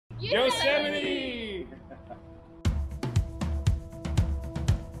Yosemite!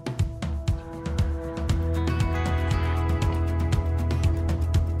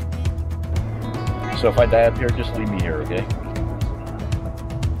 So if I die up here, just leave me here, okay?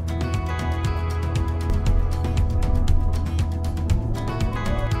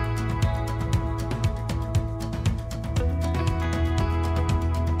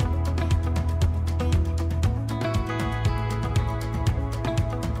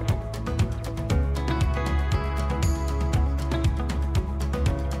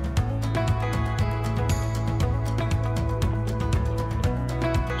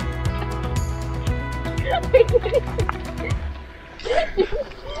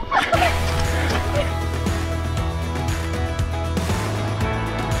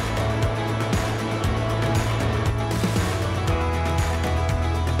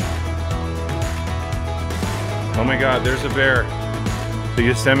 Oh my God, there's a bear. The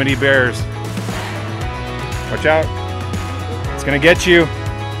Yosemite bears. Watch out. It's gonna get you.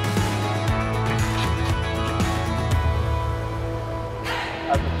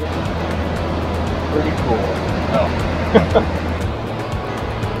 Pretty cool. Oh.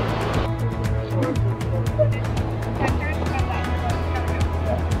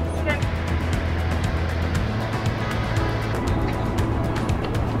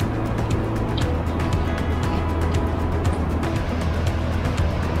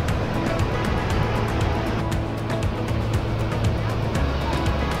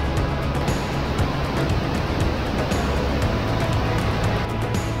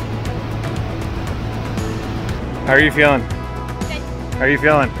 How are you feeling? Good. How are you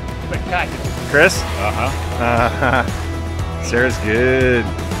feeling? Spectacular. Chris? Uh-huh. Sarah's good.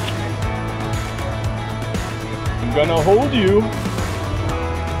 I'm gonna hold you.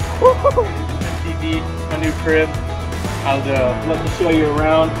 MTV, my new crib. I'll let me show you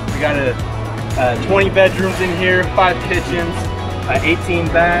around. We got 20 bedrooms in here, 5 kitchens, 18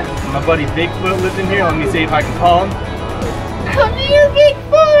 baths. My buddy Bigfoot lives in here. Let me see if I can call him. Come here,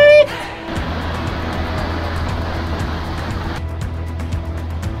 Bigfoot!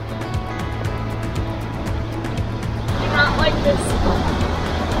 Not like this.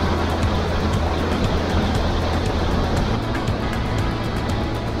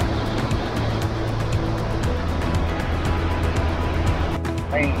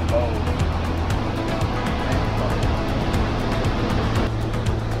 Rainbow.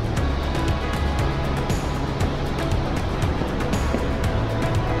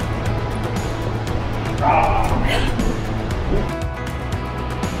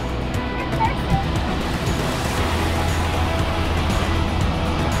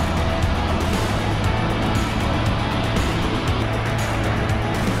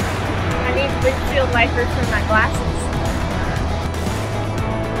 I need windshield wipers for my glasses.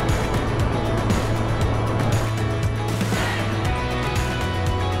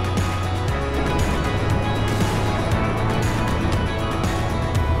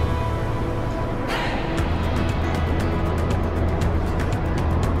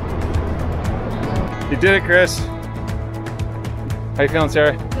 You did it, Chris. How you feeling,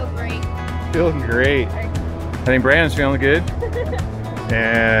 Sarah? Feel great. Feeling great. I think Brandon's feeling good.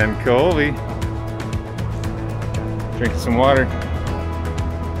 And Colby. Drinking some water.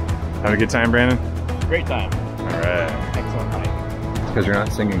 Have a good time, Brandon? Great time. All right. Excellent hike. It's because you're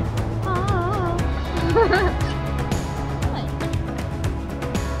not singing.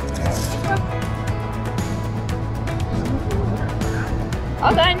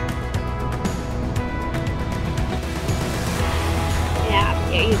 All done. Yeah,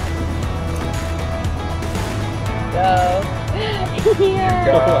 here you go. Here.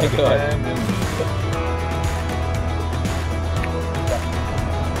 Oh my God.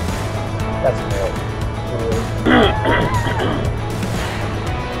 That's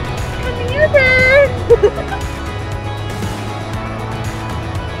Come here, bird.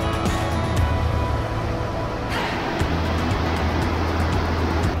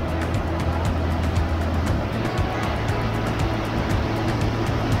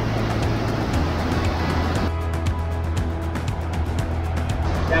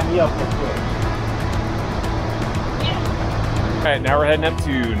 Got me up real quick. All right, now we're heading up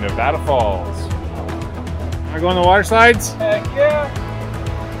to Nevada Falls. Wanna go on the water slides? Heck yeah!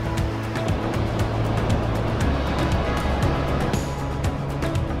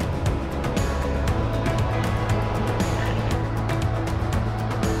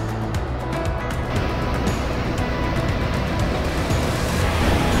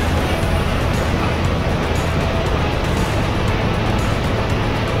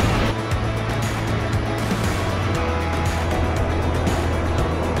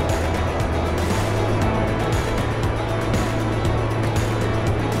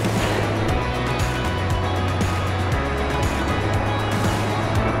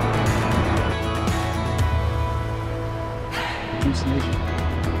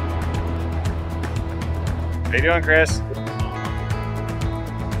 How you doing, Chris?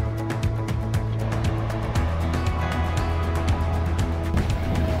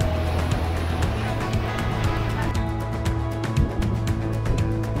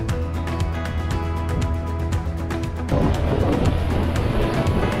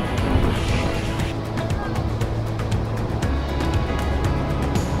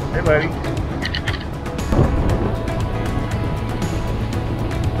 Hey, buddy.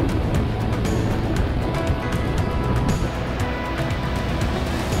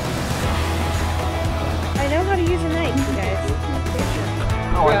 I know how to use a knife, you guys.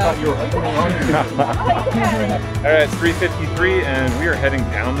 Oh, I thought you were putting on your All right, it's 3:53, and we are heading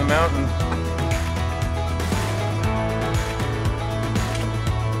down the mountain.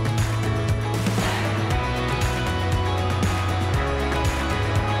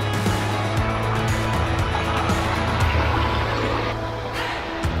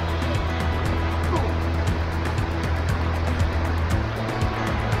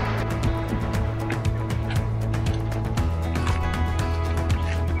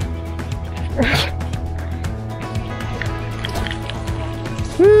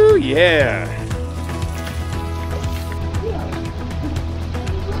 Woo, yeah.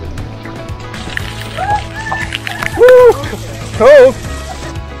 Woo! Cove!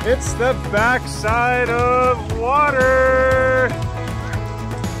 It's the backside of water!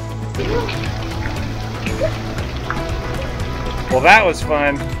 Well, that was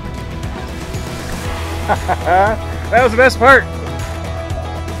fun. That was the best part.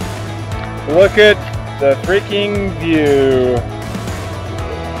 Look at the freaking view.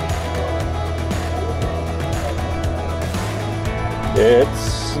 It's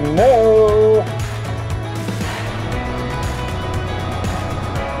snow.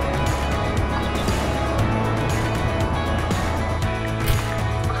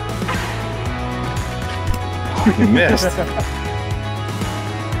 You missed.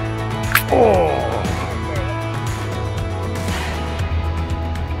 Oh.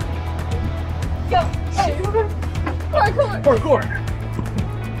 parkour.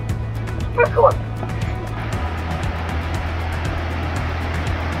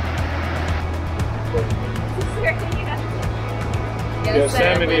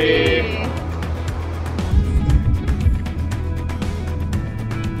 Yosemite.